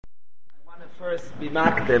First, be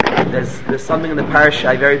makdim. There's something in the parsha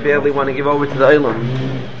I very badly want to give over to the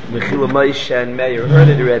Olam. Mechila Moshe and Meir heard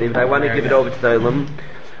it already, but I want to give it over to the Olam.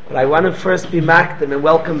 But I want to first be makdim and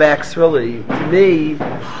welcome back Sruli.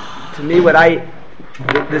 To me,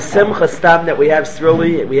 the simcha stam that we have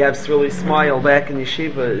Sruli smile back in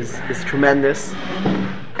yeshiva is tremendous.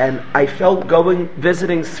 And I felt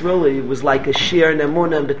visiting Sruli was like a shir and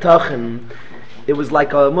emunah and betachin. It was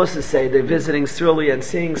like a Musa say, they're visiting Sruli and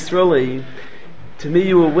seeing Sruli. To me,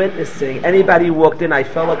 you were witnessing. Anybody who walked in, I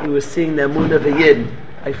felt like we were seeing the emunah of a yid.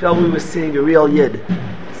 I felt we were seeing a real yid.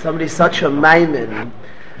 Somebody such a maimin,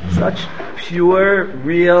 such pure,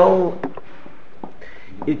 real.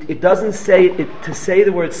 It doesn't say to say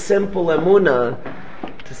the word simple emunah.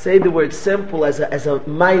 To say the word simple as a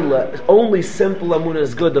maila, only simple amunah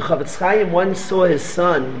is good. The Chavetz Chaim once saw his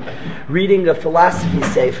son reading a philosophy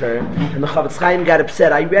sefer, and the Chavetz Chaim got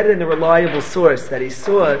upset. I read it in a reliable source that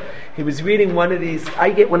he was reading one of these.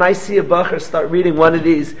 When I see a bacher start reading one of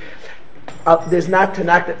these, there's not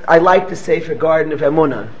Tanakh. I like the Sefer Garden of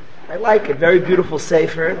Emunah. I like it. Very beautiful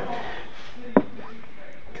sefer.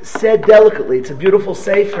 Said delicately, it's a beautiful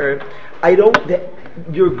sefer.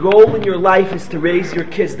 Your goal in your life is to raise your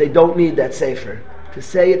kids. They don't need that sefer. To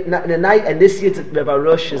say it in the night, and this year Rabbi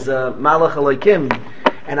Rosh is a Malach Elokim,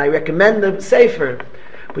 and I recommend the sefer.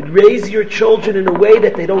 But raise your children in a way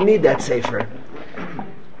that they don't need that sefer.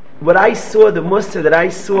 What I saw, the Musa that I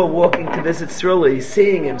saw walking to visit Sruli,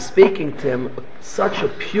 seeing him, speaking to him, such a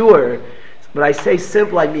pure, when I say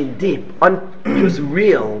simple, I mean deep, just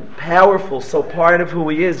real, powerful, so part of who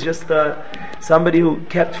he is, just somebody who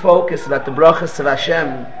kept focused about the brachas of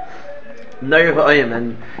Hashem, Neir v'Oyim,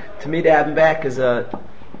 and to me to have him back is a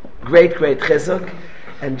great, great chizuk,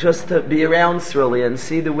 and just to be around Sruli and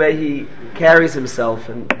see the way he carries himself,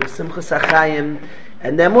 and the Simchas HaChaim,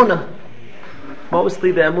 and the Emunah,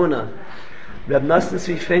 mostly the Emunah. Reb Nosson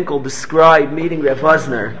Tzvi Finkel described meeting Reb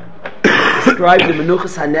Vosner, described the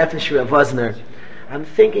Menuchas HaNefesh Reb Vosner. I'm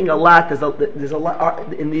thinking a lot. There's a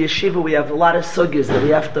lot in the yeshiva. We have a lot of sugyas that we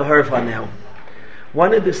have to hear on now.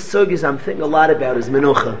 One of the sugyas I'm thinking a lot about is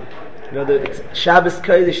Menucha. You know, Shabbos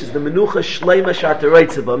Kalish is the Menucha Shleima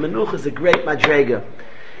Shartaroitzeba. Menucha is a great madrega,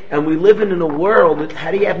 and we live in a world.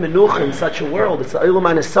 How do you have Menucha in such a world? It's the Olam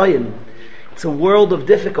Anasayin. It's a world of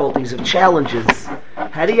difficulties, of challenges.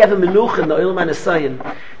 How do you have a Menucha in the Olam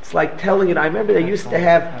Anasayin? It's like telling it. I remember they used to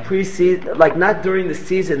have pre-season, like not during the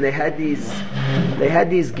season. They had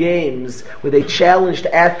these games where they challenged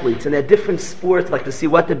athletes, and they had different sports, like to see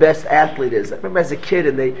what the best athlete is. I remember as a kid,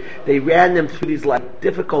 and they ran them through these like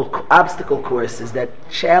difficult obstacle courses that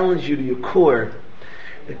challenged you to your core.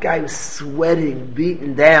 The guy was sweating,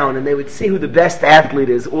 beaten down, and they would see who the best athlete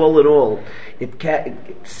is, all in all.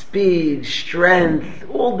 Speed, strength,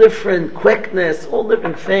 all different quickness, all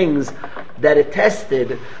different things that it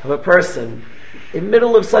tested of a person. In the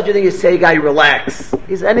middle of such a thing, you say, guy, relax.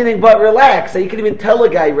 He's anything but relax. So you can even tell a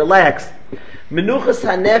guy, relax. Menuchas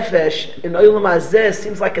HaNefesh in Olam Hazeh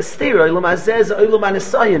seems like a stira. Olam Hazeh is Olam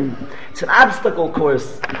Anasayin. It's an obstacle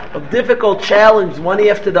course of difficult challenge, one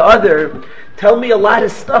after the other. Tell me a lot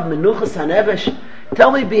of stuff. Menuchas HaNefesh.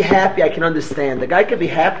 Tell me, be happy. I can understand. The guy can be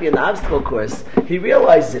happy in the obstacle course. He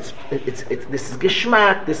realizes this is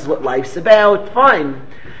geschmack. This is what life's about. Fine.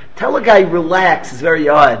 Tell a guy relax is very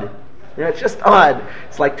odd. You know, it's just odd.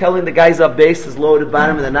 It's like telling the guys up bases loaded,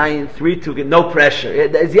 bottom of the ninth, 3-2, get no pressure.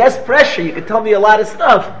 There's yes pressure. You can tell me a lot of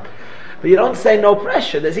stuff, but you don't say no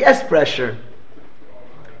pressure. There's yes pressure.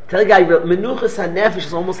 Tell a guy Menuchas HaNefesh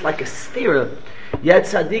is almost like a stira. Yet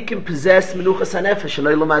tzaddikim possess Menuchas HaNefesh in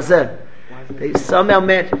Olam Hazeh. They somehow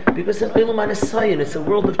because in Olam Anasayin, it's a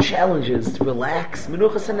world of challenges. To relax.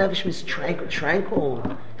 Menuchas HaNefesh means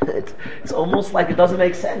tranquil. It's almost like it doesn't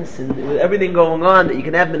make sense, and with everything going on, that you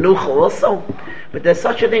can have Menucha also. But there's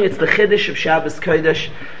such a thing. It's the Chiddush of Shabbos Kodesh.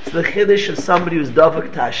 It's the Chiddush of somebody who's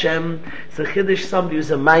Davak to Hashem. It's the Chiddush of somebody who's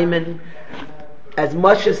a Maimin. As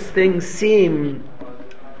much as things seem,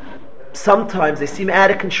 sometimes they seem out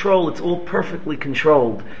of control, it's all perfectly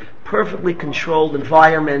controlled. Perfectly controlled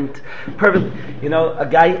environment. Perfect. You know, a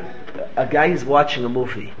guy is watching a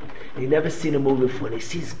movie. He's never seen a movie before, and he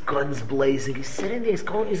sees guns blazing. He's sitting there,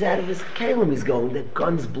 he's out of his kalim, he's going, the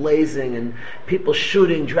guns blazing, and people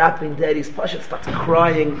shooting, dropping dead. He's Pashat starts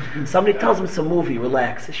crying. Somebody tells him it's a movie,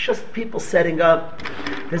 relax. It's just people setting up.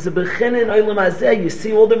 There's a bechin in Olam Hazeh, you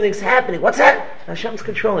see all different things happening. What's that? Hashem's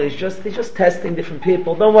controlling. He's just testing different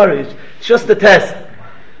people. Don't worry, it's just a test.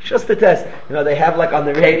 It's just a test. You know, they have like on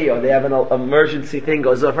the radio, they have an emergency thing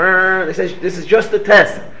goes off. They say, this is just a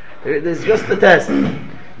test. This is just a test.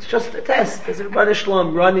 It's just a test. There's a Rebbeinu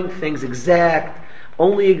Shalom running things exact,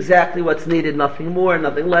 only exactly what's needed, nothing more,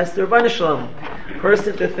 nothing less. The Rabbi Shalom.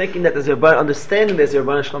 Person they're thinking that there's a understanding there's a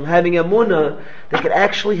Rabbi Shalom, having emunah, they could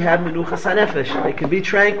actually have Menucha Sanefesh. They can be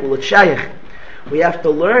tranquil, it's shaykh. We have to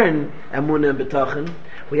learn emunah and betachin.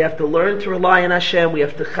 We have to learn to rely on Hashem. We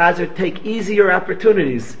have to chazer, take easier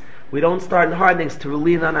opportunities. We don't start in hard things, to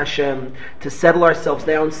lean on Hashem, to settle ourselves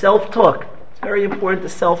down. Self-talk. It's very important to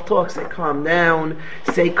self-talk. Say calm down.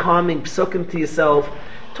 Say calming psukim to yourself.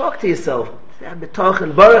 Talk to yourself.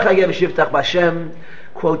 Betachin. Baruch Hagev Shivtach B'Hashem.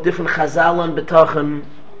 Quote different chazal on betachin.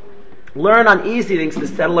 Learn on easy things to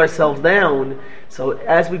settle ourselves down. So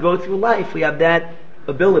as we go through life, we have that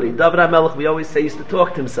ability. David HaMelech, we always say, used to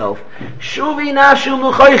talk to himself. Shuvi nafshi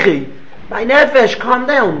luchaychi. My nefesh, calm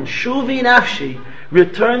down. Shuvi nafshi.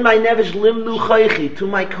 Return my nefesh limnu chaychi, to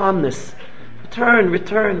my calmness.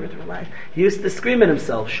 Return. He used to scream at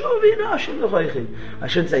himself. Shuvi nafshi luchaychi. I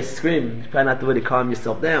shouldn't say scream. It's probably not the way to calm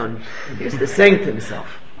yourself down. He used to sing to himself.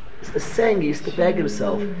 He used to sing. He used to beg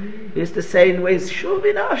himself. He used to say in ways,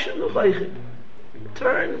 Shuvi nafshi luchaychi.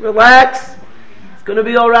 Return, relax. It's going to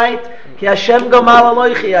be all right. Ki Hashem gamal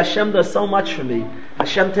aloichi. Hashem does so much for me.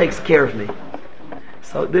 Hashem takes care of me.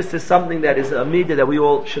 So this is something that is a midah that we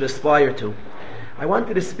all should aspire to. I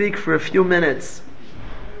wanted to speak for a few minutes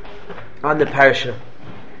on the parasha.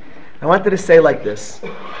 I wanted to say like this.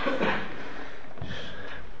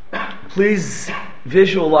 Please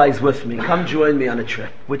visualize with me. Come join me on a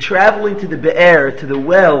trip. We're traveling to the Be'er, to the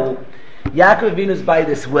well. Yaakov Avinu's by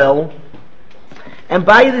this well. And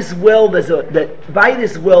by this well, there's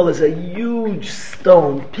a huge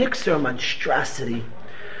stone. Picture a monstrosity.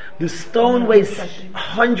 The stone weighs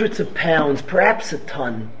hundreds of pounds, perhaps a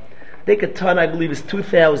ton. I think a ton, I believe, is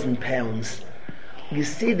 2,000 pounds. You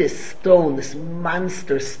see this stone, this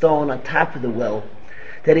monster stone on top of the well,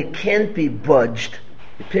 that it can't be budged.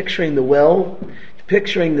 You're picturing the well, you're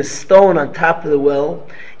picturing the stone on top of the well.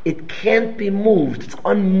 It can't be moved. It's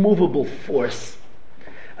unmovable force.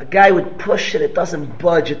 A guy would push it, it doesn't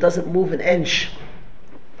budge, it doesn't move an inch.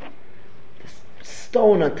 This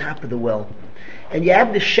stone on top of the well. And you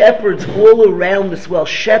have the shepherds all around this well.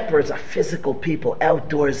 Shepherds are physical people,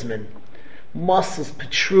 outdoorsmen. Muscles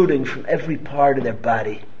protruding from every part of their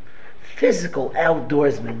body. Physical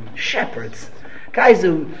outdoorsmen, shepherds. Guys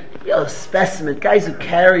who, specimen, guys who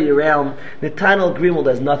carry around. Nathaniel Greenwald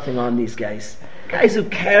has nothing on these guys. Guys who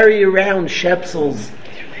carry around shepsels.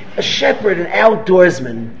 A shepherd, an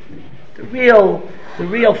outdoorsman, the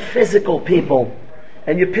real physical people.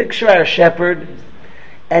 And you picture our shepherd,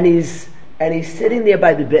 and he's sitting there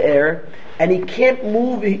by the Be'er, and he can't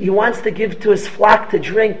move. He wants to give to his flock to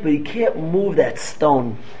drink, but he can't move that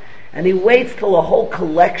stone. And he waits till a whole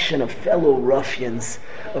collection of fellow ruffians,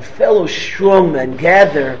 of fellow strongmen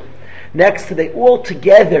gather next to they all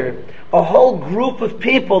together. A whole group of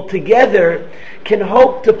people together can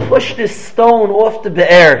hope to push this stone off the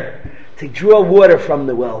Be'er to draw water from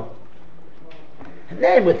the well. And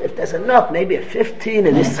then if there's enough, maybe a 15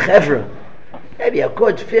 of this chevra, maybe a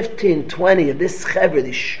good 15, 20 of this chevra,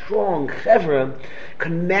 this strong chevra,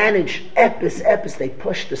 can manage epis, they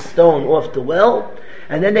push the stone off the well,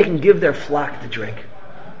 and then they can give their flock to drink.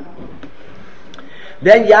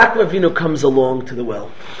 Then Yaakov Avinu comes along to the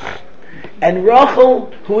well. And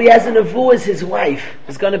Rachel, who he has a nevuah as his wife,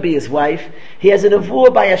 is going to be his wife. He has a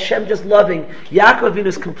nevuah by Hashem just loving. Yaakov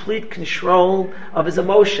Avinu's complete control of his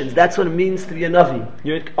emotions. That's what it means to be a Navi.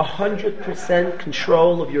 You're 100%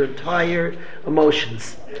 control of your entire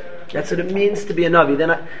emotions. That's what it means to be a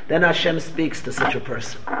Navi. Then Hashem speaks to such a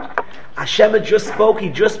person. Hashem had just spoke, he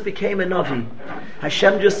just became a Navi.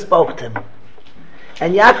 Hashem just spoke to him.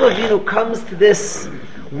 And Yaakov Avinu comes to this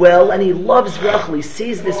well, and he loves Rachel. He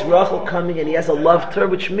sees this Rachel coming, and he has a love to her,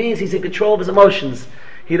 which means he's in control of his emotions.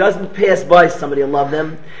 He doesn't pass by somebody and love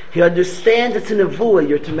them. He understands it's a nevuah,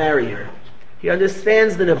 you're to marry her. He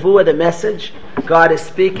understands the nevuah, the message. God is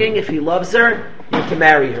speaking. If he loves her, you're to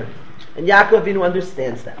marry her. And Yaakov Avinu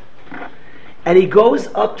understands that. And he goes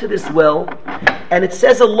up to this well, and it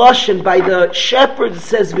says a lashon by the shepherds. It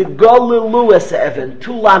says v'golilu es even,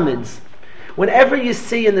 2 lamids. Whenever you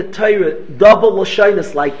see in the Torah double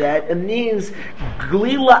lashonos like that, it means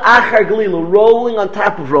glila achar glila, rolling on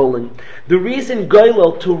top of rolling. The reason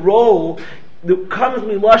golil, to roll, comes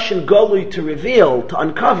milashon golui, to reveal, to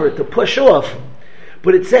uncover, to push off.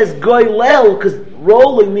 But it says goylel because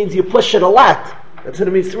rolling means you push it a lot. That's what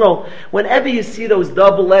it means to roll. Whenever you see those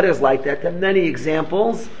double letters like that, there are many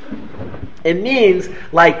examples. It means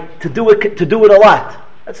like to do it a lot.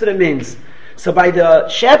 That's what it means. So by the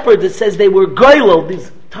shepherds, it says they were goylel,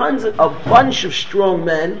 these a bunch of strong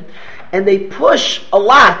men, and they push a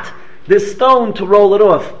lot, this stone, to roll it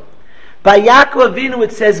off. By Yaakov Avinu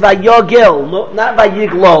it says Vayogel, no, not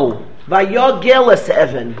Vayiglo. Vayogel es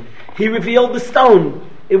Evan. He revealed the stone.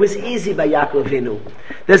 It was easy by Yaakov Avinu.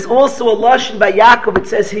 There's also a lashon by Yaakov. It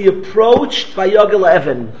says he approached Vayogel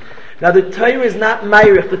Evan. Now the Torah is not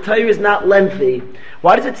Meirich. The Torah is not lengthy.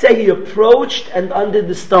 Why does it say he approached and undid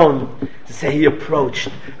the stone? To say he approached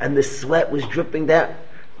and the sweat was dripping down.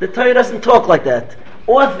 The Torah doesn't talk like that.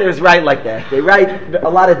 Authors write like that. They write a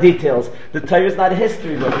lot of details. The Torah is not a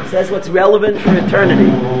history book. It says what's relevant for eternity.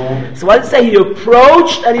 So why does it say he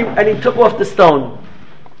approached and he took off the stone?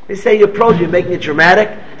 They say he approached. You're making it dramatic.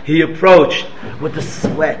 He approached with the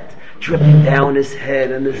sweat dripping down his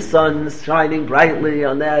head and the sun shining brightly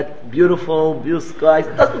on that beautiful blue sky.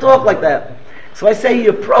 It doesn't talk like that. So I say he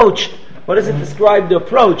approached. What does it describe the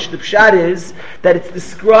approach? The pshat is that it's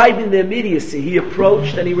describing the immediacy. He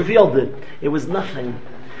approached and he revealed it. It was nothing.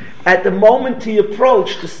 At the moment he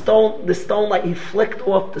approached, the stone like he flicked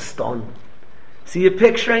off the stone. So you're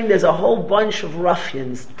picturing there's a whole bunch of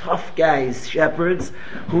ruffians, tough guys, shepherds,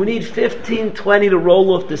 who need 15, 20 to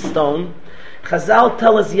roll off the stone. Chazal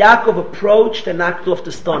tell us Yaakov approached and knocked off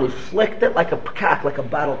the stone. He flicked it like a cock, like a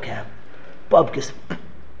bottle cap. Bubkis.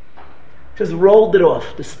 Just rolled it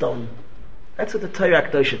off the stone. That's what the Torah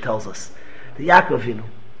Kedosha tells us. The Yaakov Avinu.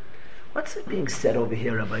 What's it being said over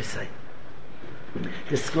here, Rabbi say?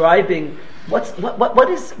 Describing what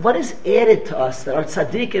is added to us that our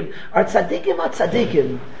tzaddikim,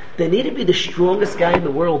 they need to be the strongest guy in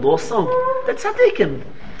the world also. They're tzaddikim.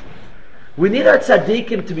 We need our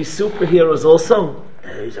tzaddikim to be superheroes also.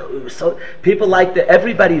 So people like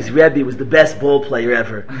everybody's Rebbe was the best ball player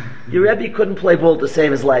ever. Your Rebbe couldn't play ball to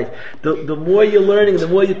save his life. The more you're learning, the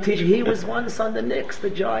more you're teaching. He was once on the Knicks, the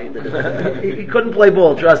Giant. He couldn't play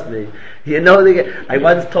ball, trust me. I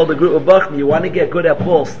once told a group of Bachman, you want to get good at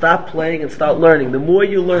ball, stop playing and start learning. The more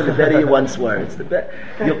you learn, the better you once were. It's the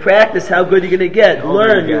you'll practice how good you're going to get.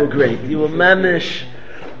 Learn, you were great. You were mamish.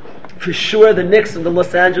 For sure, the Knicks and the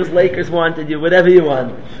Los Angeles Lakers wanted you, whatever you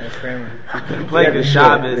want. That's Kramer. You couldn't play on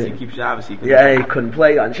Shabbos. You keep Shabbos. He couldn't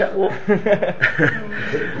play on Shabbos.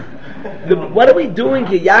 What are we doing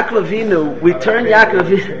here? Yaakov Avinu. We turn Yaakov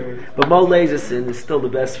Avinu. But Mo Laserson is still the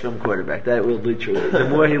best film quarterback. That will be true. The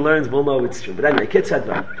more he learns, we'll know it's true. But anyway, kids had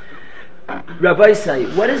fun. Rabbi say,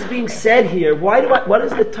 what is being said here? What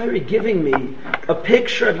is the Torah giving me? A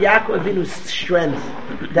picture of Yaakov Avinu's strength,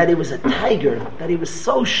 that he was a tiger, that he was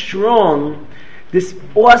so strong, this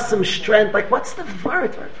awesome strength. Like, what's the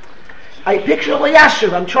word? I picture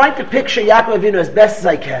Yashiv. I'm trying to picture Yaakov Avinu as best as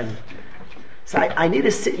I can. So I need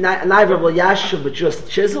to sit not Yashiv, but just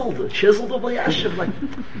chiseled of Yashiv. Like,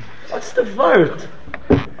 what's the word?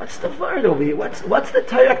 What's the word over here? What's the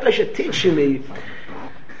Torah Kedosha teaching me?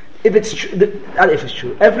 If it's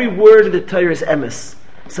true, every word of the Torah is emes.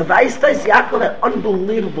 So Vaistais Yaakov had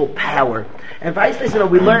unbelievable power, and Vaistais,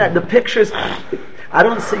 we learn that the pictures. I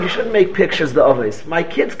don't say you shouldn't make pictures the others. My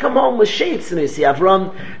kids come home with sheets and they see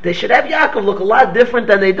Avram. They should have Yaakov look a lot different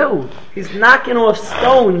than they do. He's knocking off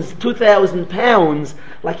stones, 2,000 pounds,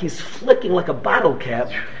 like he's flicking like a bottle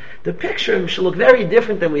cap. The picture of him should look very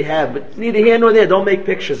different than we have. But neither here nor there. Don't make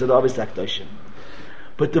pictures of the others Akdoshim.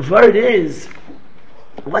 But the word is.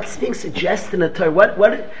 What's being suggested in the Torah?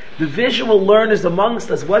 What the visual learners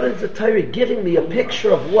amongst us? What is the Torah giving me a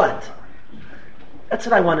picture of? What? That's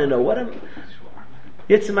what I want to know.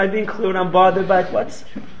 Am I being clear? I'm bothered by it.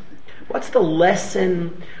 What's the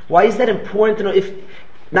lesson? Why is that important to know?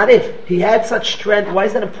 If he had such strength, why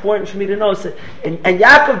is that important for me to know? So, and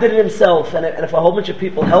Yaakov did it himself, and if a whole bunch of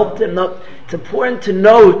people helped him, it's important to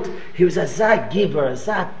note he was a Zah Giber, a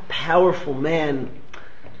Zah powerful man.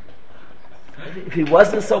 If he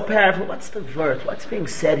wasn't so powerful, what's the verse? What's being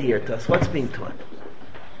said here to us? What's being taught?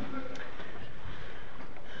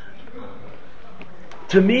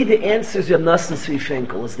 To me, the answer is Yom Nosson Tzvi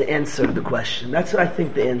Finkel is the answer to the question. That's what I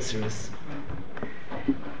think the answer is.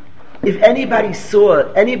 If anybody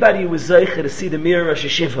who was Zeicher to see the Mir Rosh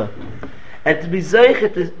Hashiva, and to be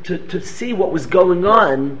Zeicher to see what was going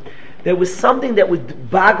on, there was something that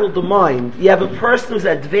would boggle the mind. You have a person who's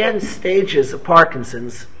at advanced stages of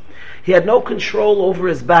Parkinson's. He had no control over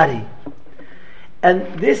his body.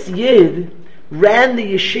 And this Yid ran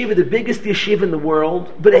the yeshiva, the biggest yeshiva in the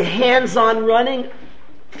world, but a hands-on running,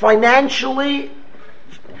 financially,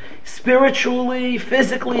 spiritually,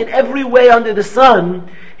 physically, in every way under the sun.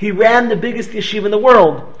 He ran the biggest yeshiva in the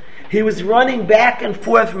world. He was running back and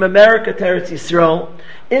forth from America to Eretz Yisrael.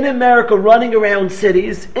 In America, running around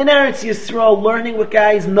cities. In Eretz Yisrael, learning with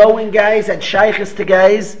guys, knowing guys, had shaykhs to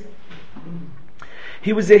guys.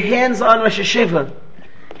 He was a hands-on Rosh Hashiva.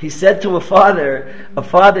 He said to a father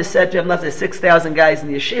said to Rav Nosson, 6,000 guys in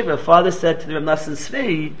the yeshiva, a father said to Rav Nosson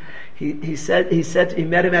Tzvi, he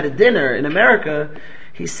met him at a dinner in America.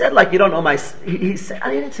 He said, like, you don't know my. He said,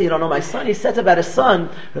 I didn't say you don't know my son. He said about his son.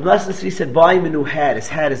 He said, buy him a new hat. His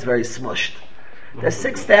hat is very smushed. There's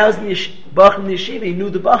 6,000 Bachrim in the yeshiva. He knew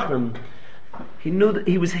the Bachrim.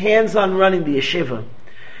 He was hands-on running the yeshiva.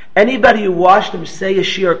 Anybody who watched him say a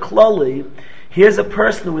shir kloli, here's a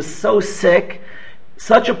person who was so sick.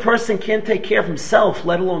 Such a person can't take care of himself,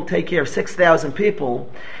 let alone take care of 6,000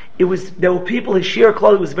 people. There were people, his shir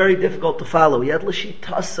kloli was very difficult to follow. He had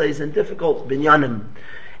l'shitasays and difficult binyanim.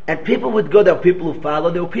 And people would go, there were people who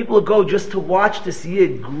followed, there were people who go just to watch this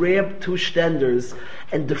yid grab two stenders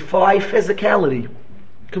and defy physicality.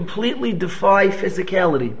 Completely defy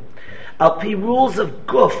physicality. Al-pi rules of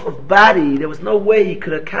guf, of body, there was no way he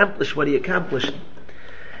could accomplish what he accomplished.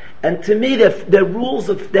 And to me, the rules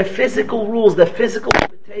of, the physical rules, the physical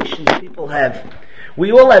limitations people have.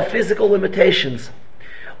 We all have physical limitations.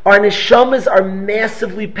 Our neshamas are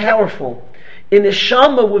massively powerful. In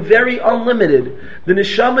neshama, we're very unlimited. The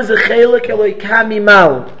neshama is a chelik eloikam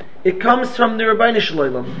imal. It comes from the Rabbi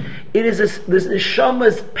Shalom. It is this neshama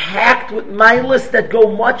is packed with milas that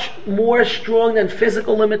go much more strong than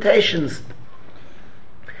physical limitations.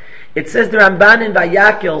 It says the Ramban in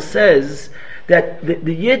Vayakel says that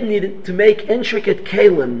the Yid needed to make intricate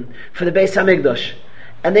kalim for the Beis Hamikdash,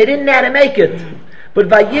 and they didn't know how to make it. But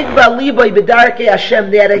Vayigva Libay B'Darkei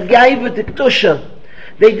Hashem, they had a guy with the Kedusha.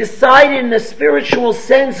 They decided in a spiritual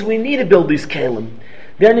sense we need to build these kalim.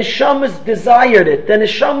 The neshamas desired it. The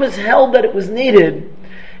neshamas held that it was needed.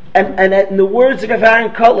 And in the words of Rav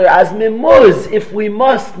Aaron Kotler, as mimuz, if we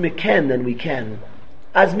must, miken, then we can.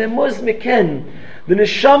 As mimuz, miken. The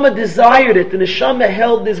neshama desired it. The neshama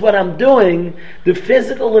held this is what I'm doing. The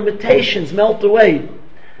physical limitations melt away.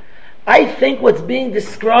 I think what's being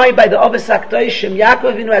described by the Avos HaKadoshim,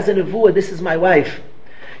 Yaakov Avinu as a nevuah, this is my wife.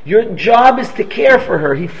 Your job is to care for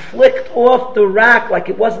her. He flicked off the rack like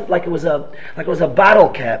it was a bottle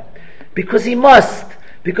cap, because he must,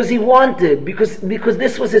 because he wanted, because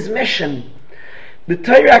this was his mission. The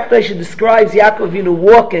Torah HaKadosh describes Yaakov Avinu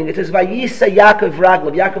walking. It says, "Vayisa Yaakov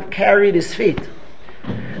Raglav." Yaakov carried his feet.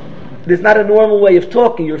 There's not a normal way of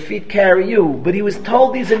talking. Your feet carry you. But he was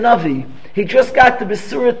told he's a Navi. He just got the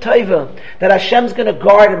Besura Tova that Hashem's going to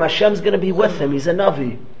guard him. Hashem's going to be with him. He's a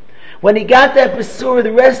Navi. When he got that Besura,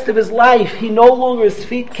 the rest of his life, he no longer, his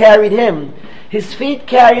feet carried him. His feet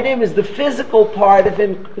carried him as the physical part of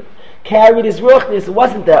him carried his ruchnis. It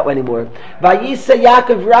wasn't that way anymore. Vayisa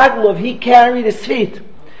Yaakov Raglov, he carried his feet.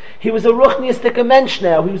 He was a ruchniistic mensch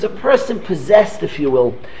now. He was a person possessed, if you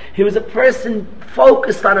will. He was a person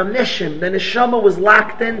focused on a mission. The neshama was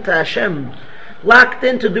locked into Hashem. Locked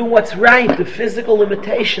in to do what's right. The physical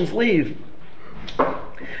limitations leave.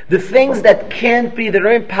 The things that can't be, that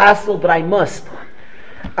are impossible, but I must.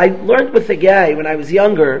 I learned with a guy when I was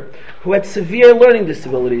younger who had severe learning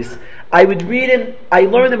disabilities. I would read him, I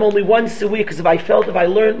learned him only once a week because if I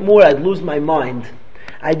learned more, I'd lose my mind.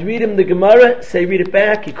 I'd read him the Gemara, say read it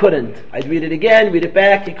back, he couldn't. I'd read it again, read it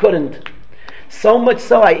back, he couldn't. So much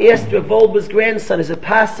so, I asked Rav Wolbe's grandson, is it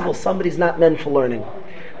possible somebody's not meant for learning?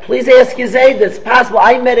 Please ask Yizayda, it's possible.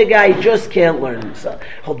 I met a guy, he just can't learn. So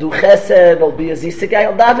he'll do chesed, he'll be a zisa guy,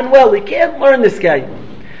 he'll daven well, he can't learn this guy.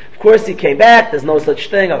 Of course he came back, there's no such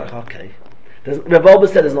thing. I'm like, okay. Rav Wolbe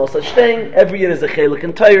said there's no such thing, every year there's a chelik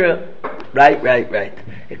in Torah. Right.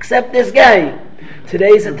 Except this guy. Today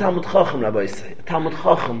is a Talmud Chacham, Rabbi say. A Talmud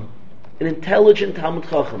Chacham. An intelligent Talmud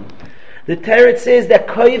Chacham. The Torah says that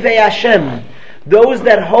Koivei Hashem, those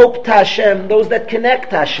that hope to Hashem, those that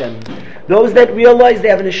connect to Hashem, those that realize they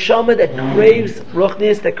have an neshama that craves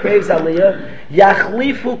ruchnis, that craves aliyah,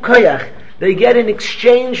 yachlifu koyach, they get an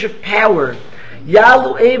exchange of power.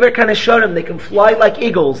 Yalu Ever Kanasharim, they can fly like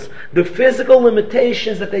eagles. The physical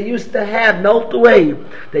limitations that they used to have melt away.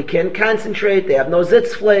 They can't concentrate, they have no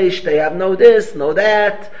zitzfleisch, they have no this, no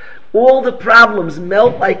that. All the problems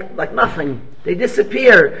melt like nothing. They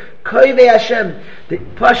disappear. Koivei Hashem. They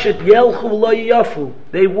pashat yelchu lo yafu.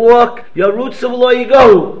 They walk, yarutzu lo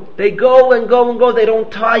yigo. They go and go and go. They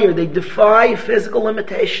don't tire. They defy physical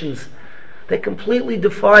limitations. They completely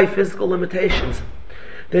defy physical limitations.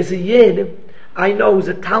 There's a yid I know who's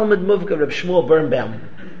a Talmud Muvga of Shmuel Birnbaum.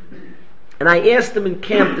 And I asked him in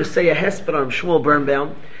camp to say a hesped on Shmuel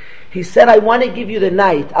Birnbaum. He said, I want to give you the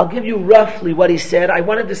night. I'll give you roughly what he said. I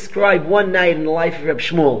want to describe one night in the life of Reb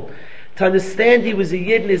Shmuel. To understand, he was a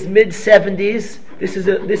yid in his mid-70s. This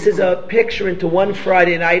is a picture into one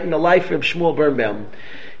Friday night in the life of Reb Shmuel Birnbaum.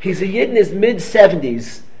 He's a yid in his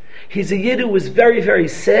mid-70s. He's a yid who was very, very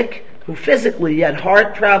sick, who physically, he had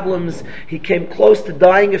heart problems, he came close to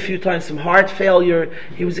dying a few times from heart failure,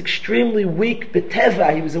 he was extremely weak,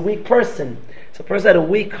 beteva, he was a weak person. So a person had a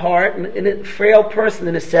weak heart, and a frail person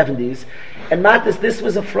in his 70s. And Matis, this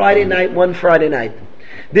was a Friday night, one Friday night.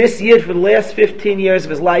 This year, for the last 15 years of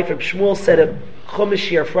his life, Reb Shmuel said a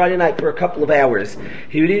Chumash year Friday night for a couple of hours.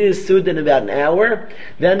 He would eat his Suda in about an hour.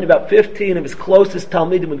 Then about 15 of his closest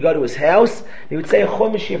Talmidim would go to his house. He would say a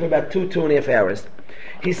Chumash year for about 2.5 hours.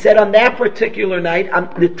 He said on that particular night,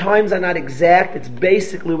 the times are not exact, it's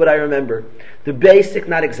basically what I remember. The basic,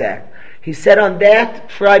 not exact. He said on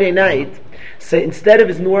that Friday night, so instead of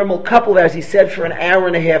his normal couple of hours, he said for an hour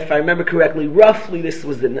and a half, if I remember correctly, roughly this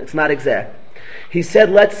was it's not exact. He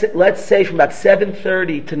said, let's say from about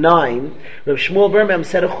 7:30 to 9, Rav Shmuel Birnbaum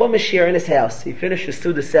said a Chumash year in his house. He finished his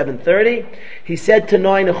Suda 7:30. He said to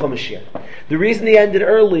 9 a Chumash year. The reason he ended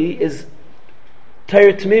early is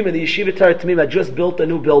Torah Tamima, the Yeshiva Torah Tamima had just built a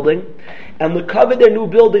new building, and to cover their new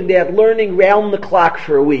building, they had learning round the clock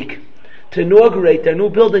for a week. To inaugurate their new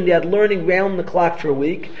building, they had learning round the clock for a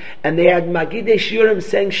week, and they had Magidei Shiurim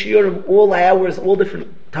saying Shiurim all hours, all different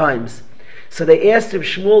times. So they asked Rav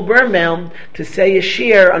Shmuel Birnbaum to say a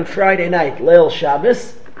shir on Friday night, Leil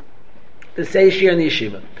Shabbos, to say a shir in the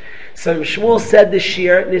yeshiva. So Rav Shmuel said the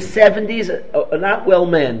shir in his 70s, a not well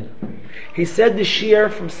man. He said the shir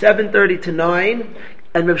from 7:30 to 9,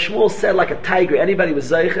 and Rav Shmuel said like a tiger. Anybody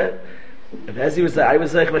was zeicha? As he was, I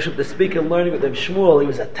was zeicha to speak and learning with Rav Shmuel. He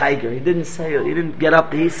was a tiger. He didn't get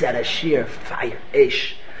up. He said a shir, fire,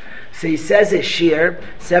 ish. So he says a shir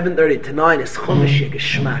 7:30 to 9 is chumash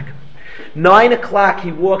geschmack. 9 o'clock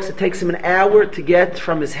he walks. It takes him an hour to get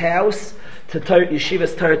from his house to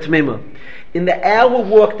Yeshiva's Torah Tamima. In the hour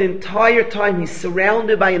walk, the entire time he's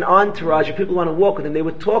surrounded by an entourage of people who want to walk with him. They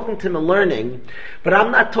were talking to him and learning, but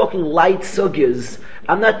I'm not talking light sugyas.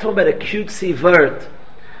 I'm not talking about a cutesy vert,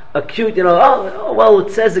 a cute, well,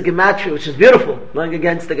 it says the gematria, which is beautiful, going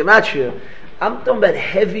against the gematria. I'm talking about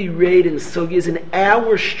heavy raid and sugyas, an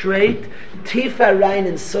hour straight, tifa rain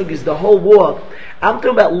and sugyas, the whole walk. I'm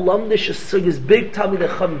talking about lumdish sugyas, big Talmidei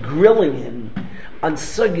Chacham grilling him on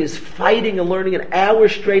sugyas, fighting and learning an hour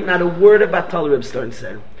straight, not a word about Tal Reb Stern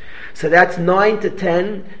said. So that's 9 to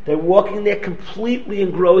 10. They're walking there completely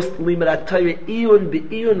engrossed in Limud HaTorah,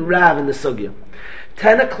 Iyun Rav in the sugya.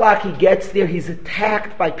 10 o'clock he gets there, he's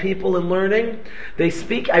attacked by people in learning. They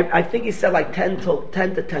speak, I think he said like 10 to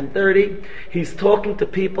 10:30. He's talking to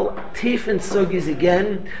people, Tif and Sugis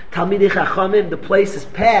again, Talmidei Chachamim, the place is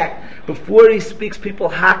packed. Before he speaks, people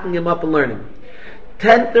hacking him up and learning.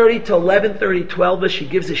 10:30 to 11:30, 12ish, he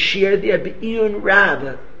gives a shir there, Be'iyun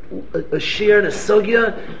Rav, a shir and a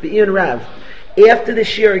sugya, Be'iyun Rav. After the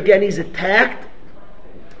shir again, he's attacked,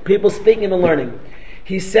 people speaking and learning.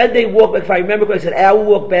 He said they walk back, if I remember correctly, he said, I will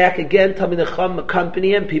walk back again, Talmidei Chacham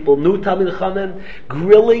accompany him, people knew Talmidei Chacham,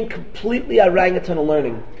 grilling completely orangutan and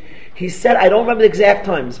learning. He said, I don't remember the exact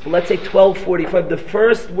times, but let's say 12:45, the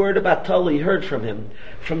first word about Torah he heard from him,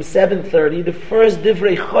 from 7:30, the first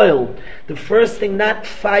divrei choil, the first thing, not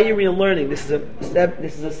fiery and learning, this is a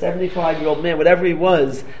 75-year-old man, whatever he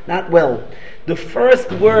was, not well. The first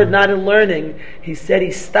word, not in learning, he said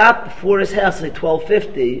he stopped before his house at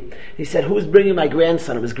 12:50. He said, who's bringing my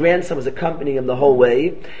grandson? His grandson was accompanying him the whole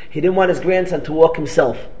way. He didn't want his grandson to walk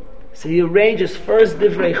himself. So he arranged his first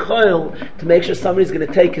divrei choil to make sure somebody's going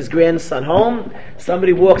to take his grandson home.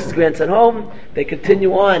 Somebody walks his grandson home. They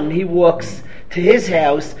continue on, and he walks to his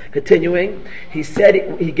house, continuing. He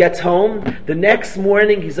said he gets home. The next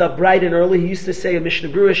morning, he's up bright and early. He used to say a Mishnah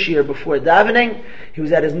Berurah shir before davening. He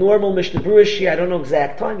was at his normal Mishnah Berurah shir. I don't know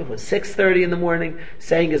exact time. It was 6:30 in the morning,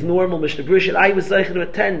 saying his normal Mishnah Berurah shir. I was zeicha to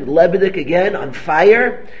attend. Lebedik again, on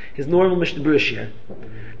fire, his normal Mishnah Berurah shir.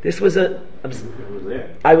 This was not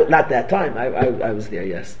that time. I was there,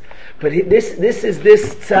 yes. But this is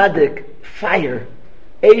this tzaddik fire,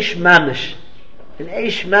 eish mamish, an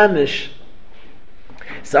eish mamish.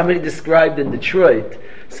 Somebody described in Detroit.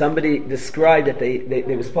 Somebody described that they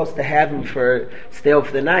were supposed to have him stay over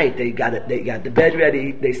for the night. They got the bed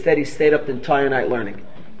ready. They said he stayed up the entire night learning.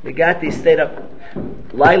 He stayed up.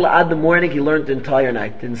 Laila ad the morning. He learned the entire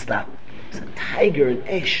night. Didn't stop. It's a tiger in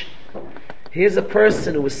eish. Here's a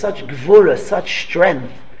person who was such gvura, such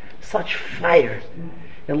strength, such fire.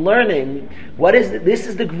 And learning, what is it? This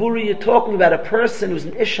is the gvura you're talking about, a person who's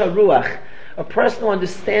an isha ruach, a person who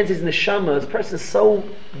understands his neshama, a person so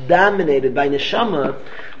dominated by neshama,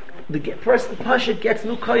 the person Pashat gets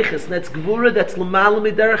new koiches, and that's gvura, that's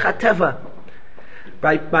l'malu miderech hateva.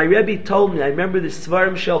 My Rebbe told me, I remember the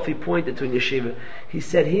Svarim shelf he pointed to in Yeshiva. He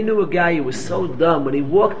said he knew a guy who was so dumb, when he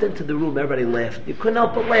walked into the room, everybody laughed. You couldn't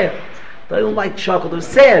help but laugh. They don't like chocolate. It was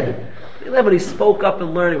sad. When he spoke up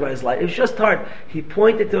and learning about his life, it was just hard. He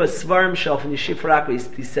pointed to a svarim shelf in Yeshiva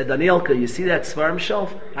Rakva. He said, Danielka, you see that svarim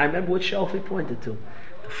shelf? I remember which shelf he pointed to.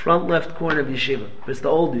 The front left corner of Yeshiva. But it's the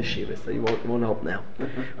old Yeshiva, so you won't help now.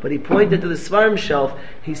 But he pointed to the svarim shelf.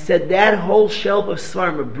 He said, that whole shelf of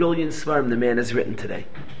svarim, a brilliant svarim the man has written today.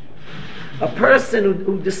 A person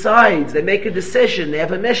who decides, they make a decision, they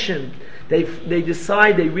have a mission. They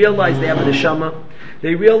decide, they realize they have a neshama.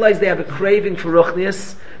 They realize they have a craving for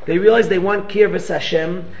ruchnius. They realize they want kirvas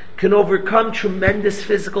Hashem, can overcome tremendous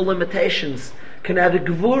physical limitations, can have a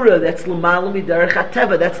gevura that's l'malam midarech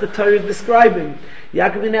hateva. That's the Torah describing.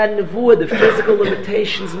 Yaakov had nevuah, the physical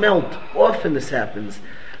limitations melt. Often this happens.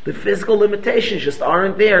 The physical limitations just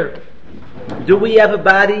aren't there. Do we have a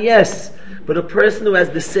body? Yes. But a person who has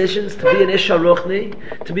decisions to be an Isha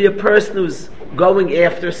Ruchni, to be a person who's going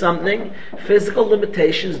after something, physical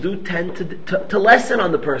limitations do tend to lessen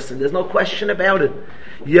on the person. There's no question about it.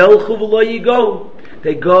 Yelchu v'lo yigo.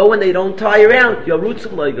 They go and they don't tire out. Yarutzu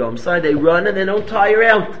v'lo yigo. I'm sorry, they run and they don't tire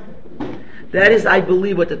out. That is, I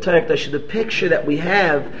believe, what the Torah, the picture that we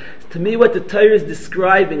have. To me, what the Torah is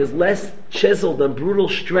describing is less chiseled and brutal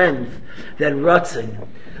strength than rutzing.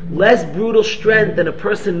 Less brutal strength than a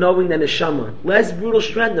person knowing than a neshama. Less brutal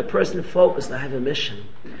strength than a person focused. I have a mission.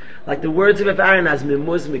 Like the words of Aaron, as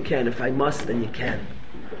mimuz mikan. If I must, then you can.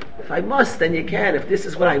 If I must, then you can. If this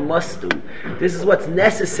is what I must do, this is what's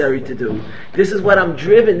necessary to do, this is what I'm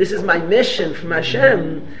driven, this is my mission from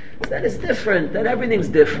Hashem, then it's different. Then everything's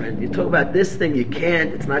different. You talk about this thing, you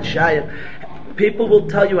can't, it's not shayach. People will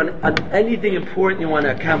tell you on anything important you want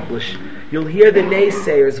to accomplish, you'll hear the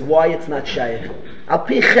naysayers why it's not shayach. Al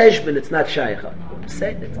pi cheshbon, it's not shayach.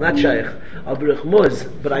 Say it's not shayach. Al b'rich muz,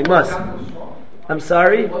 but I must. I'm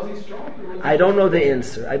sorry? I don't know the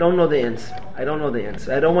answer. I don't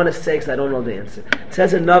don't want to say because I don't know the answer. It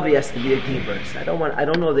says a Navi has to be a Gibber. I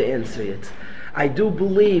don't know the answer yet. I do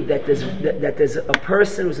believe that there's a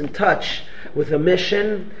person who's in touch with a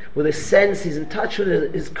mission, with a sense, he's in touch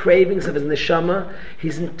with his cravings of his neshama,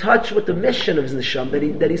 he's in touch with the mission of his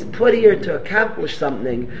neshama, that he's put here to accomplish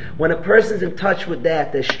something. When a person's in touch with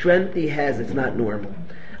that, the strength he has, it's not normal.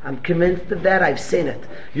 I'm convinced of that. I've seen it.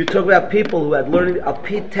 You talk about people who had learned al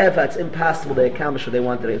pi teva. It's impossible they accomplish what they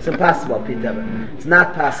want to do. It's impossible al pi teva. It's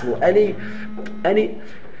not possible.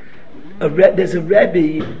 There's a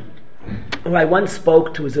Rabbi who I once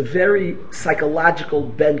spoke to. Is a very psychological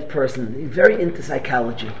bent person. He's very into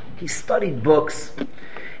psychology. He studied books,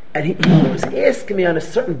 and he was asking me on a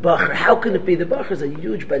certain bacher, how can it be? The bacher is a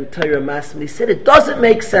huge ben Torah mas, and he said it doesn't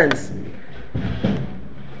make sense.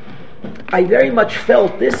 I very much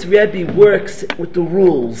felt this Rebbe works with the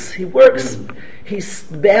rules. He's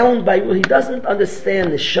bound by rules. He doesn't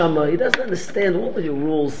understand the Shema. He doesn't understand all of your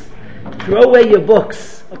rules. Throw away your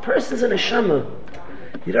books. A person's in a Shema.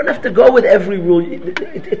 You don't have to go with every rule.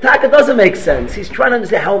 It doesn't make sense. He's trying to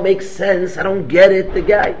understand how it makes sense. I don't get it. The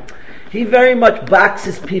guy, he very much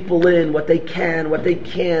boxes people in, what they can, what they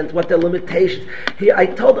can't, what their limitations. I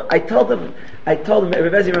told him,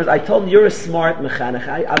 you're a smart mechanech.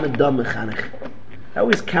 I'm a dumb mechanech. I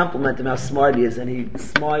always compliment him how smart he is, and he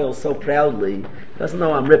smiles so proudly. He doesn't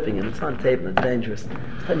know I'm ripping him. It's on tape and it's dangerous.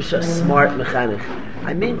 He's just a smart mechanech.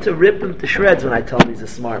 I mean to rip him to shreds when I tell him he's a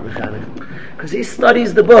smart mechanech. Because he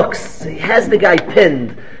studies the books. He has the guy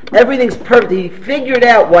pinned. Everything's perfect. He figured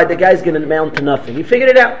out why the guy's going to amount to nothing. He figured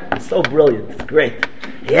it out. It's so brilliant. It's great.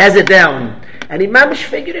 He has it down. And he mamish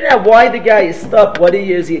figured it out why the guy is stuck, what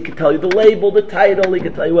he is. He can tell you the label, the title. He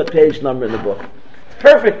can tell you what page number in the book.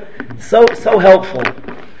 Perfect. So helpful.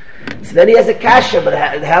 So then he has a kasha, but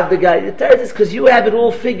have the guy. The third is because you have it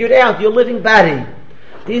all figured out. You're living body.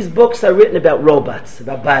 These books are written about robots,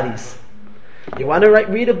 about bodies. You want to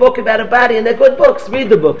read a book about a body, and they're good books. Read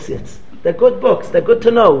the books. They're good books. They're good to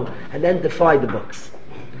know, and then defy the books.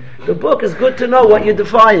 The book is good to know what you're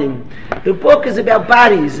defying. The book is about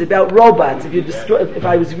bodies, about robots. If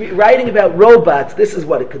I was writing about robots, this is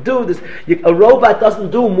what it could do. A robot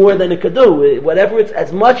doesn't do more than it could do. Whatever it's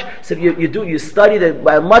as much. So you study that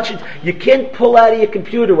by much. You can't pull out of your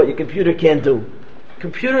computer what your computer can't do.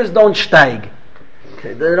 Computers don't steig.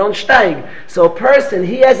 Okay, they don't steig. So a person,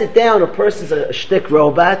 he has it down. A person's a shtick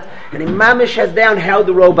robot, and he mamish has down how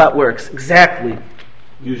the robot works exactly.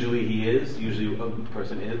 Usually a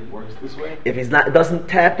person works this way. If he's not, doesn't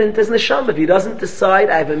tap into his neshama, if he doesn't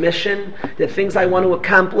decide, I have a mission, there are things I want to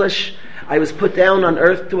accomplish, I was put down on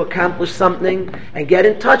earth to accomplish something and get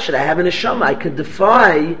in touch with it. I have an neshama. I can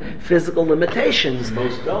defy physical limitations.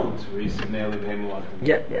 Most don't.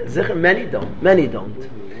 Yeah, Zichar, many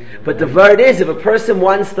don't. But the word is, if a person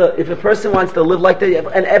wants to live like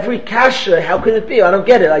that, and every kasha, how can it be? I don't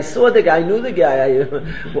get it. I saw the guy, I knew the guy.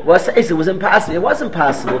 It was impossible. It wasn't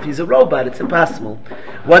possible. If he's a robot, it's impossible.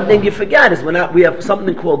 One thing you forget is we have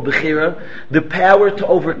something called bechira, the power to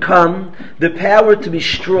overcome, the power to be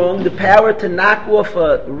strong, the power to knock off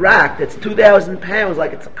a rock that's 2,000 pounds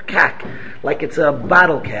like it's a cack, like it's a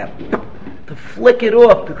bottle cap, to flick it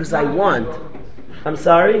off because I want. I'm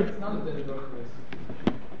sorry?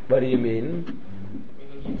 What do you mean?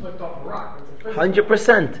 He flipped off a rock.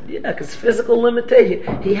 100%. Yeah, because physical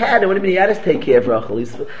limitation. He had to take care of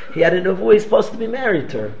Rachel. He had a nevuah. He's supposed to be married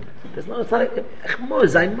to her. It's not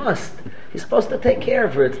I must. He's supposed to take care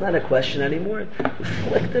of her. It's not a question anymore. He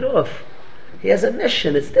flicked it off. He has a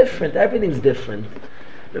mission. It's different. Everything's different.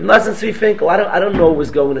 Rav Nosson Tzvi Finkel, I don't know what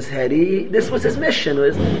was going in his head. This was his mission.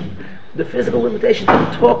 The physical limitation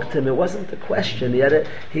didn't talk to him. It wasn't the question.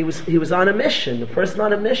 He was on a mission. The person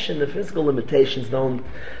on a mission, the physical limitations don't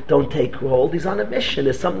take hold. He's on a mission.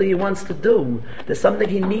 There's something he wants to do. There's something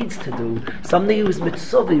he needs to do. Something he was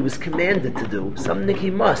mitzvah, he was commanded to do. Something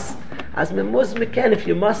he must. As memuz can, if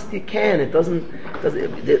you must, you can. It doesn't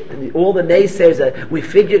all the naysayers that we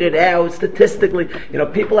figured it out statistically.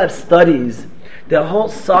 People have studies. The whole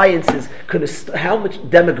sciences how much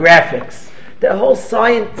demographics. The whole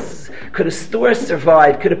science, could a store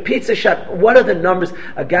survive? Could a pizza shop, what are the numbers?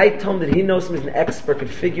 A guy told me that he knows him as an expert,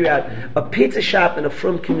 could figure out a pizza shop in a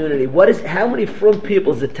frum community. How many frum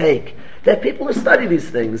people does it take? There are people who study these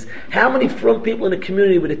things. How many frum people in a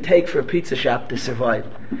community would it take for a pizza shop to survive?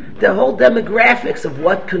 The whole demographics of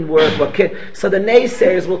what can work, so the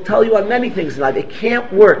naysayers will tell you on many things in life. It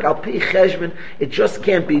can't work. Al pi cheshbon, it just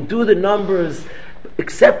can't be. Do the numbers.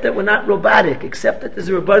 Accept that we're not robotic. Accept that there's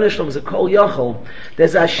a Rebbeinu Shalom, there's a Kol Yochel.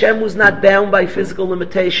 There's a Hashem who's not bound by physical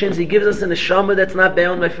limitations. He gives us an neshama that's not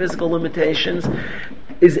bound by physical limitations.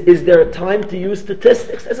 Is there a time to use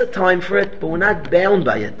statistics? There's a time for it, but we're not bound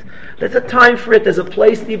by it. There's a time for it. There's a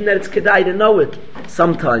place even that it's kedai to know it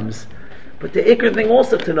sometimes. But the ikr thing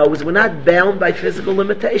also to know is we're not bound by physical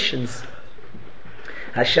limitations.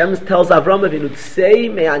 Hashem tells Avram Avinu,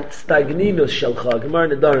 "Tzei me'an stagninus shelcha." Gemara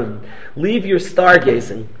Nedarim. Leave your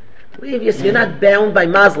stargazing. You're not bound by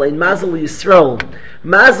Mazel. In Mazel Yisrael,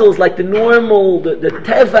 Mazel is like the normal, the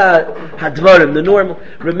teva hadvarim, the normal.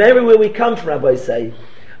 Remember where we come from, Rabbi say.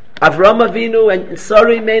 Avram Avinu and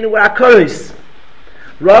Sarah Imenu were akaris.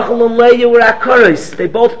 Rachel and Leah were akaris. They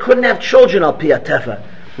both couldn't have children. Al pi teva.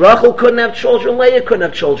 Rachel couldn't have children. Leah couldn't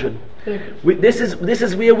have children. This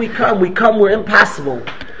is where we come. We're impossible.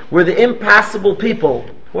 We're the impossible people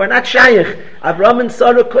who are not shaykh. Avram and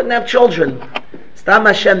Sarah couldn't have children.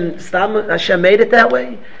 Hashem made it that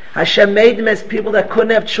way. Hashem made them as people that couldn't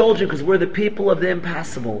have children because we're the people of the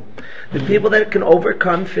impossible. The people that can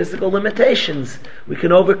overcome physical limitations. We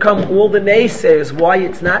can overcome all the naysayers, why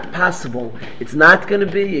it's not possible. It's not going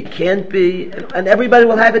to be, it can't be, and everybody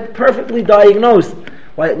will have it perfectly diagnosed.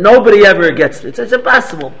 Why nobody ever gets it. It's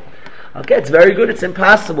impossible. Okay, it's very good, it's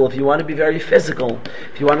impossible if you want to be very physical,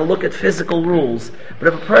 if you want to look at physical rules. But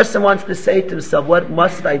if a person wants to say to himself, what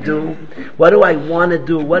must I do? What do I want to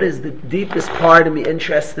do? What is the deepest part of me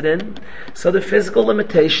interested in? So the physical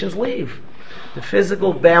limitations leave. The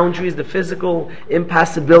physical boundaries, the physical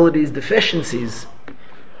impossibilities, deficiencies.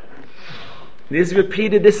 This is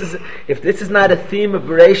repeated, if this is not a theme of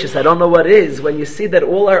Bereshis, I don't know what is. When you see that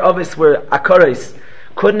all our others were akaris,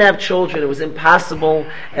 couldn't have children, it was impossible.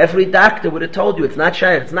 Every doctor would have told you it's not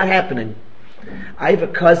shaykh, it's not happening. I have a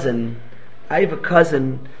cousin,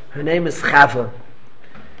 her name is Chava.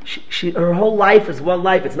 Her whole life is one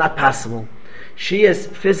life, it's not possible. She is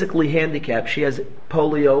physically handicapped, she has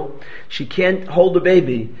polio, she can't hold a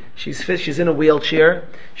baby, she's in a wheelchair,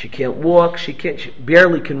 she can't walk, she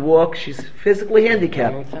barely can walk, she's physically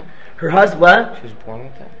handicapped. Her husband, what? She was born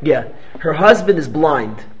with that? Yeah. Her husband is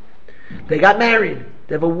blind. They got married.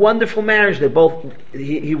 They have a wonderful marriage. They both.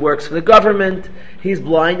 He works for the government. He's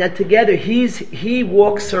blind, and together he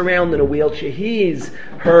walks around in a wheelchair. He's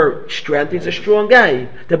her strength. He's a strong guy.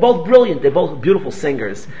 They're both brilliant. They're both beautiful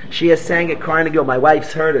singers. She has sang at Carnegie. My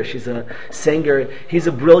wife's heard her. She's a singer. He's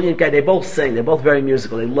a brilliant guy. They both sing. They're both very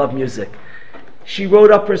musical. They love music. She wrote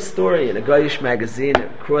up her story in a Goyish magazine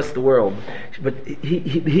across the world. But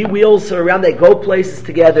he wheels her around. They go places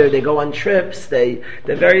together. They go on trips. They're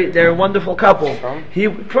a wonderful couple. From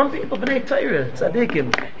people B'nai Torah,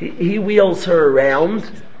 tzaddikim. He wheels her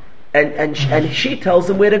around. And she tells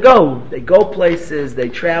them where to go. They go places, they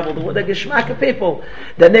travel, they're geschmack people.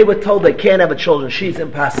 Then they were told they can't have a children. She's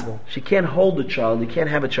impossible. She can't hold a child. You can't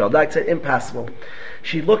have a child. Doctor said, impossible.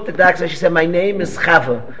 She looked at the doctor and she said, my name is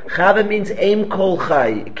Chava. Chava means Aim Kol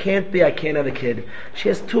Chai. It can't be, I can't have a kid. She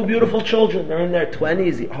has 2 beautiful children. They're in their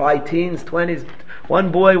 20s, high teens, 20s.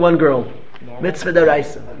 1 boy, 1 girl. Mitzvah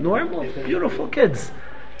deraisa. Normal, beautiful kids.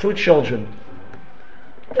 2 children.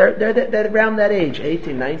 They're around that age,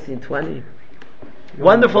 18, 19, 20.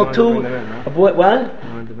 Wonderful, 2. A boy,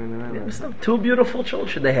 what? 2 beautiful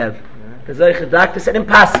children they have. The doctor said,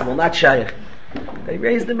 impossible, not shaykh. They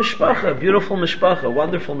raised a mishpacha, beautiful mishpacha,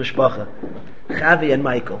 wonderful mishpacha. Chavi and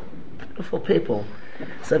Michael. Beautiful people.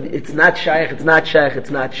 So it's not shaykh,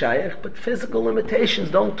 but physical limitations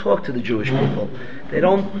don't talk to the Jewish people. They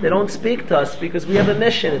don't speak to us because we have a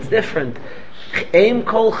mission, it's different. Aim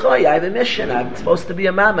kol choy, I have a mission, I'm supposed to be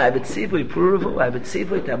a mama, I have a tzivui, puruvu, I have a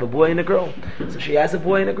tzivui to have a boy and a girl. So she has a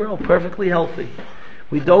boy and a girl, perfectly healthy.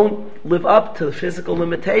 We don't live up to the physical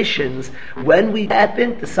limitations when we tap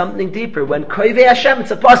into something deeper. When koivei Hashem,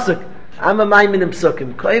 it's a pasuk. I'm a maimin in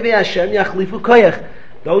psukim. Koivei Hashem yachlifu koyach.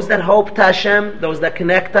 Those that hope to Hashem, those that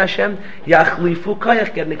connect to Hashem, yachlifu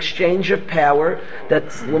koyach, get an exchange of power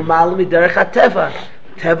that's l'mal miderech hateva.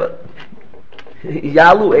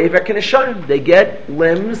 Yalu Ever Kanisharim. They get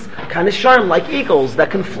limbs, Kanisharim, like eagles that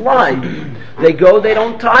can fly. They go, they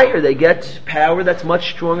don't tire. They get power that's much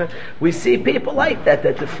stronger. We see people like that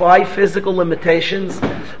defy physical limitations.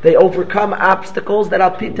 They overcome obstacles that are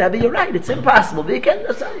Pitavi. You're right, it's impossible.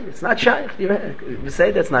 It's not shaykh. You say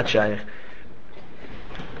that's not shaykh.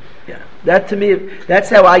 Yeah, that to me, that's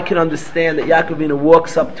how I can understand that Yaakov Avinu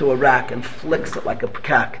walks up to a rock and flicks it like a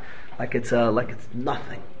pekak, like it's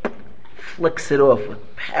nothing. Flicks it off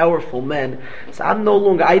with powerful men. So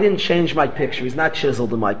I didn't change my picture. He's not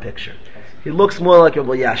chiseled in my picture. He looks more like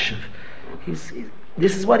Rabbi Yashiv.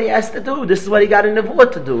 This is what he has to do. This is what he got in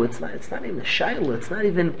Nevuah to do. It's not even a shayla. It's not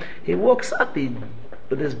even. He walks up.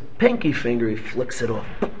 With his pinky finger, he flicks it off.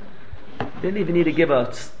 He didn't even need to give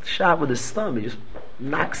a shot with his thumb. He just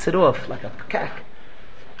knocks it off like a pekak.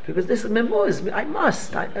 Because this is Menucha. I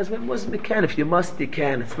must. As Menucha can. If you must, you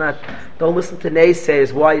can. It's not. Don't listen to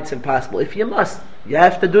naysayers why it's impossible. If you must, you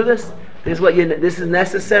have to do this. This is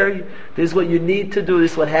necessary. This is what you need to do.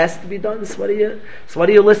 This is what has to be done. What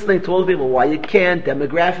are you listening to all the people? Why you can't?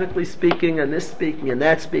 Demographically speaking, and this speaking, and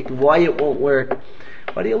that speaking. Why it won't work?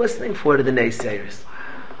 What are you listening for to the naysayers?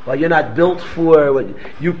 Why you're not built for? What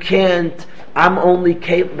you can't. I'm only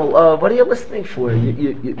capable of. What are you listening for?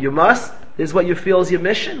 You must. This is what you feel is your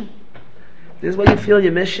mission. This is what you feel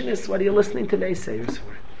your mission is. What are you listening to naysayers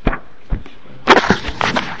for?